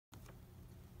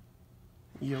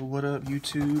Yo, what up,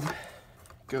 YouTube?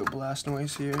 Go Blast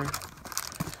Noise here.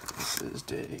 This is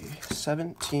day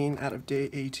 17 out of day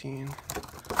 18.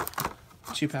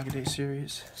 2-pack a day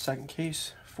series. Second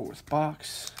case, fourth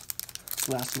box.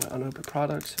 Last of my unopened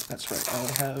products. That's right, I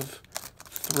only have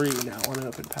 3 now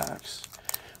unopened packs.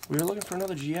 We were looking for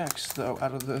another GX, though,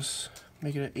 out of this.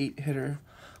 Make it an 8-hitter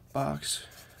box.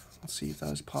 Let's see if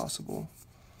that is possible.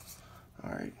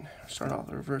 Alright, start off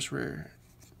the reverse rare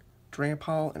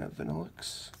Drampal and a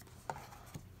Vanillix.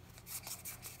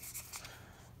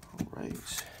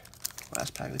 Alright,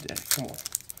 last pack of the day. Come on.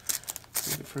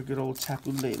 Looking for a good old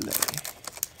Tapu LELE.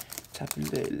 Tapu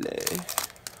LELE.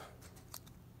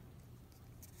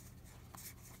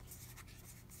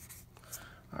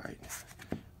 Alright,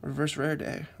 reverse rare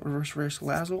day. Reverse rare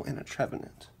Salazzle and a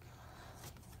Trevenant.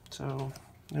 So,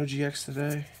 no GX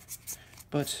today,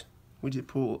 but we did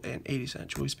pull an 80-cent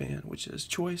choice band, which is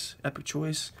choice, epic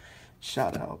choice,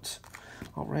 shout out.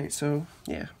 Alright, so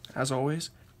yeah, as always,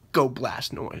 go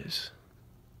Blast Noise.